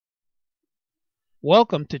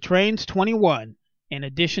Welcome to Trains 21. In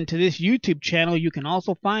addition to this YouTube channel, you can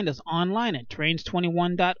also find us online at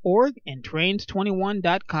trains21.org and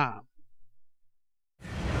trains21.com.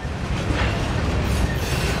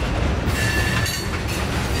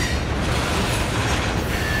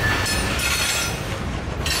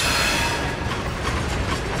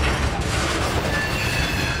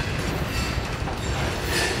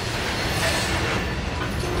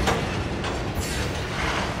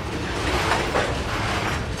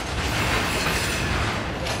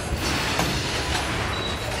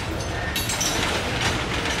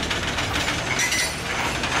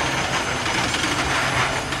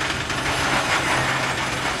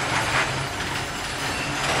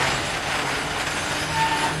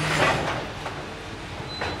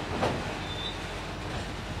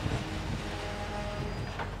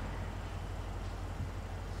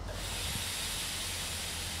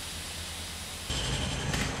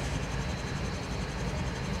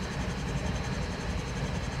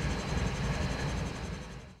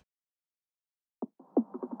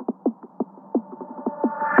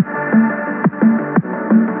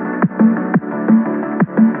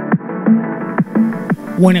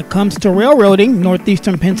 When it comes to railroading,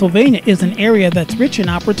 Northeastern Pennsylvania is an area that's rich in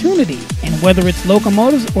opportunity. And whether it's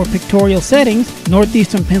locomotives or pictorial settings,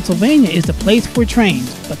 Northeastern Pennsylvania is the place for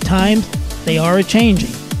trains. But times, they are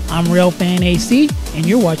a-changing. I'm Railfan AC, and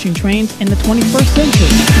you're watching Trains in the 21st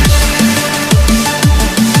Century.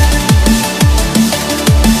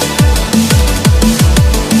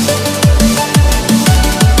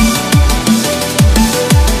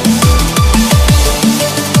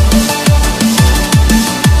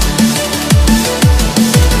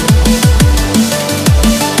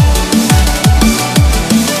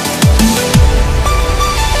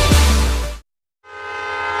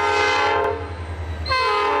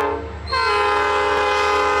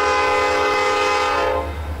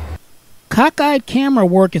 Cockeyed camera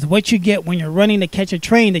work is what you get when you're running to catch a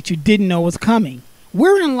train that you didn't know was coming.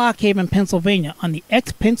 We're in Lock Haven, Pennsylvania on the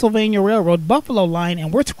ex-Pennsylvania Railroad Buffalo line,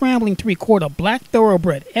 and we're scrambling to record a black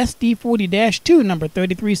thoroughbred SD40-2 number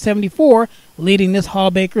 3374 leading this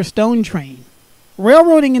Hallbaker Stone train.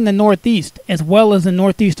 Railroading in the Northeast, as well as in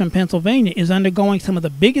Northeastern Pennsylvania, is undergoing some of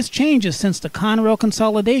the biggest changes since the Conrail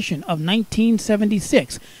consolidation of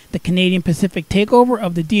 1976, the Canadian Pacific takeover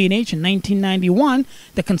of the D&H in 1991,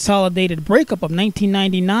 the consolidated breakup of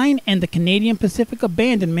 1999, and the Canadian Pacific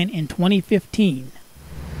abandonment in 2015.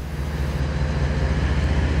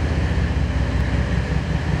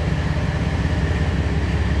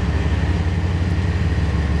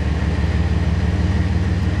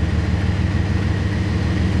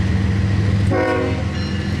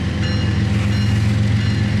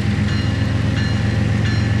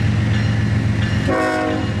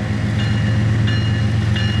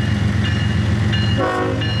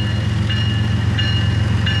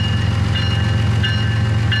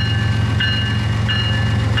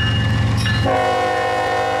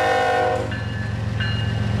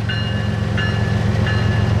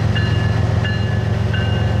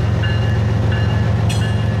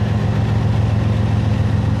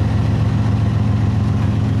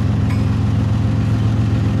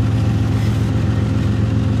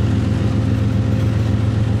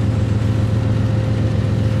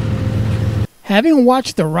 Having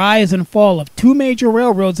watched the rise and fall of two major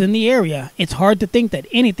railroads in the area, it's hard to think that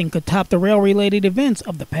anything could top the rail-related events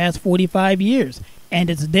of the past 45 years. And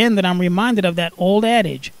it's then that I'm reminded of that old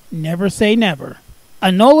adage, never say never.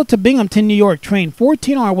 Enola to Binghamton, New York train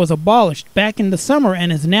 14R was abolished back in the summer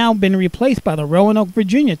and has now been replaced by the Roanoke,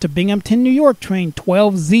 Virginia to Binghamton, New York train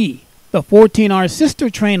 12Z. The 14R sister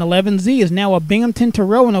train 11Z is now a Binghamton to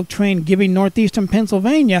Roanoke train, giving Northeastern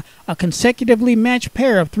Pennsylvania a consecutively matched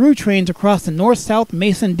pair of through trains across the north-south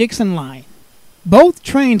Mason-Dixon line. Both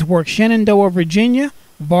trains work Shenandoah, Virginia,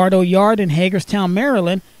 Vardo Yard in Hagerstown,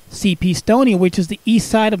 Maryland, CP Stony, which is the east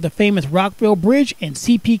side of the famous Rockville Bridge, and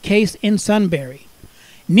CP Case in Sunbury.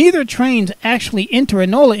 Neither trains actually enter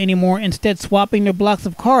Enola anymore, instead swapping their blocks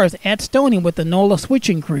of cars at Stony with Enola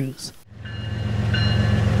switching crews.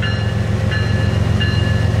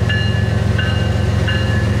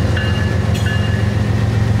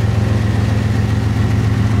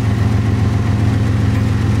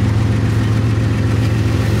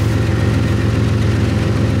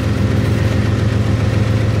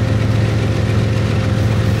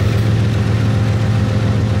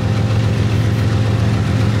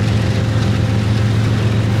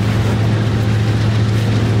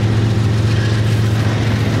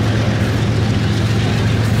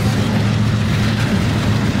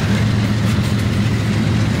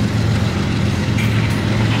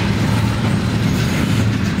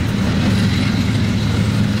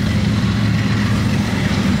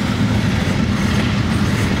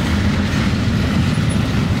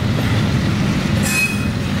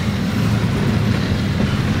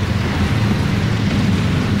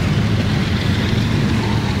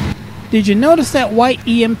 Did you notice that white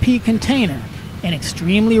EMP container? An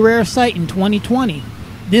extremely rare sight in 2020.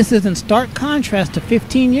 This is in stark contrast to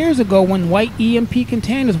 15 years ago when white EMP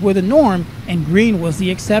containers were the norm and green was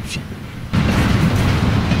the exception.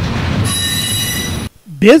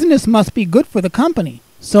 Business must be good for the company,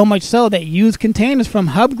 so much so that used containers from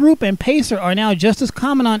Hub Group and Pacer are now just as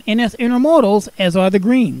common on NS intermodals as are the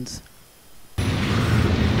greens.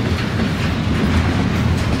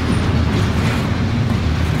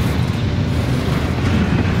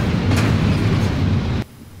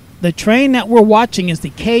 The train that we're watching is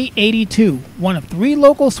the K82, one of 3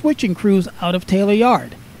 local switching crews out of Taylor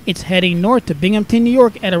Yard. It's heading north to Binghamton, New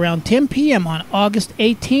York at around 10 p.m. on August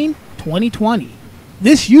 18, 2020.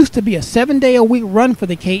 This used to be a 7-day-a-week run for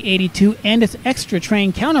the K82 and its extra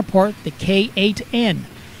train counterpart, the K8N.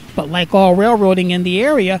 But like all railroading in the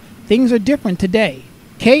area, things are different today.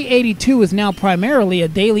 K82 is now primarily a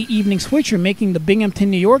daily evening switcher, making the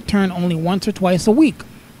Binghamton, New York turn only once or twice a week.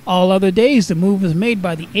 All other days, the move is made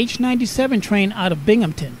by the H97 train out of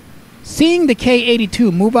Binghamton. Seeing the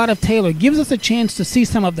K82 move out of Taylor gives us a chance to see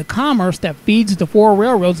some of the commerce that feeds the 4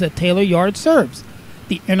 railroads that Taylor Yard serves.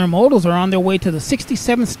 The intermodals are on their way to the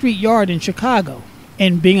 67th Street Yard in Chicago.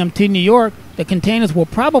 In Binghamton, New York, the containers will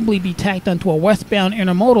probably be tacked onto a westbound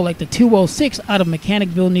intermodal like the 206 out of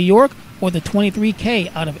Mechanicville, New York, or the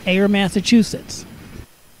 23K out of Ayer, Massachusetts.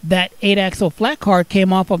 That 8-axle flat car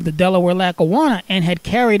came off of the Delaware Lackawanna and had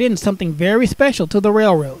carried in something very special to the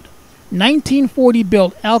railroad.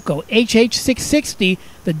 1940-built Alco HH660,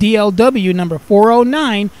 the DLW number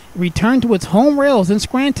 409, returned to its home rails in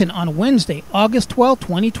Scranton on Wednesday, August 12,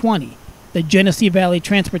 2020. The Genesee Valley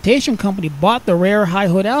Transportation Company bought the rare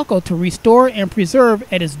high-hood Alco to restore and preserve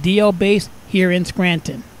at its DL base here in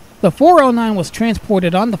Scranton. The 409 was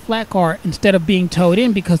transported on the flat car instead of being towed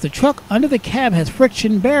in because the truck under the cab has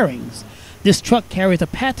friction bearings. This truck carries a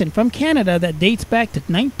patent from Canada that dates back to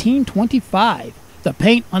 1925. The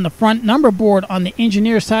paint on the front number board on the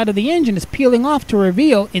engineer's side of the engine is peeling off to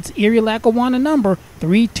reveal its Erie Lackawanna number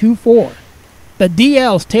 324. The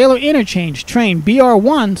DL's Taylor Interchange train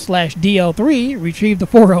BR1/DL3 retrieved the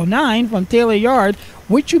 409 from Taylor Yard,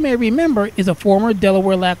 which you may remember is a former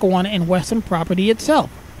Delaware Lackawanna and Western property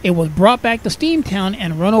itself. It was brought back to Steamtown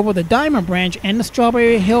and run over the Diamond Branch and the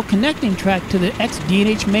Strawberry Hill connecting track to the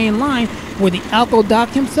ex-D&H main line, where the Alco Doc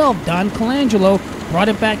himself, Don Colangelo, brought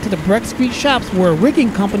it back to the Breck Street shops where a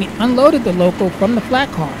rigging company unloaded the loco from the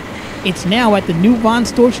flat car. It's now at the new Von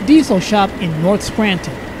Storch diesel shop in North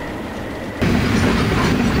Scranton.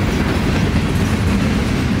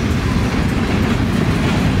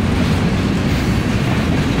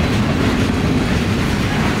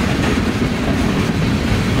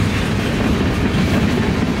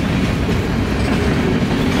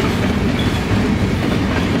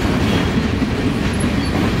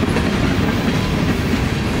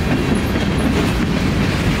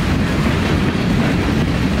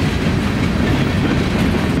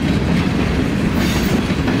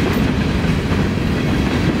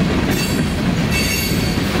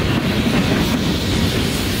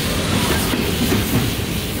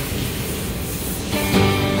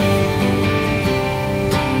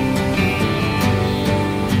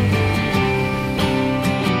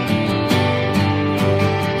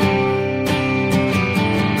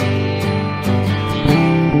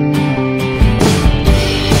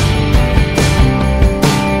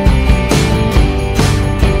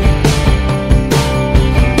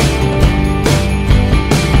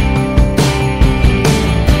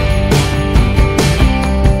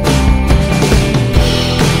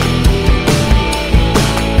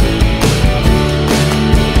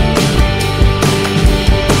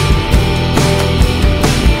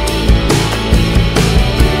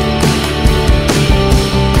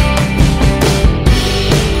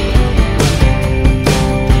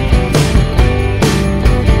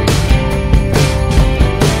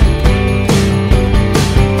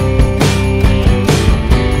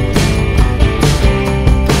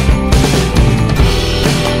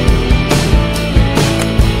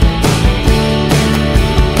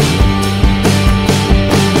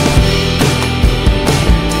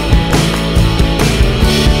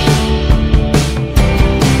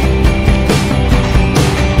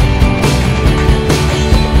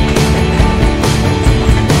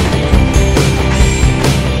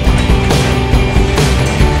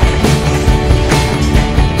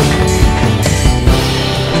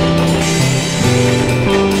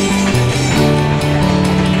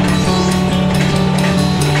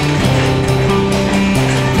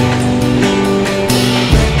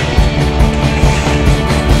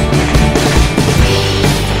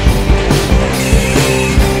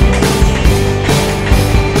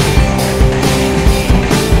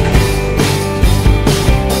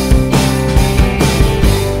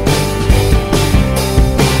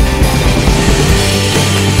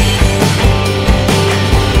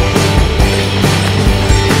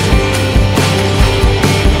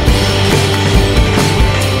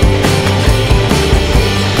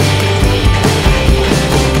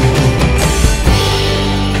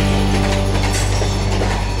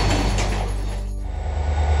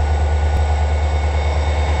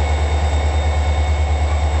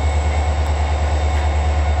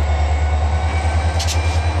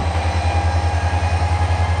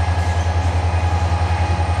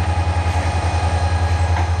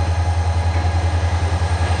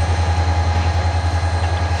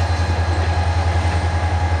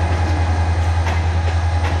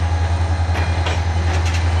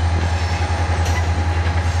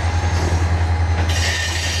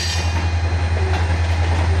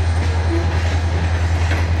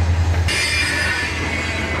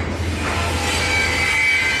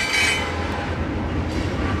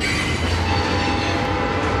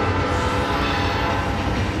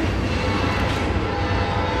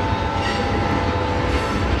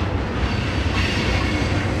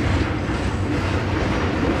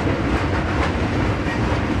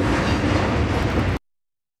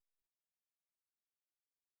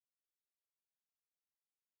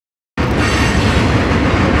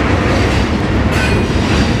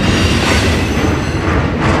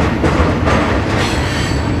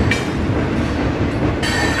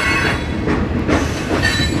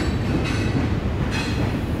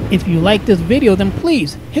 If you like this video, then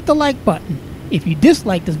please hit the like button. If you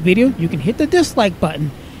dislike this video, you can hit the dislike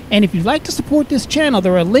button. And if you'd like to support this channel,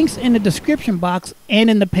 there are links in the description box and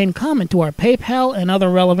in the pinned comment to our PayPal and other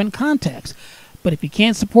relevant contacts. But if you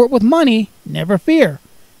can't support with money, never fear.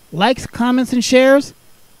 Likes, comments, and shares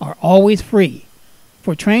are always free.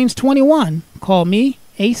 For Trains 21, call me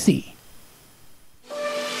AC.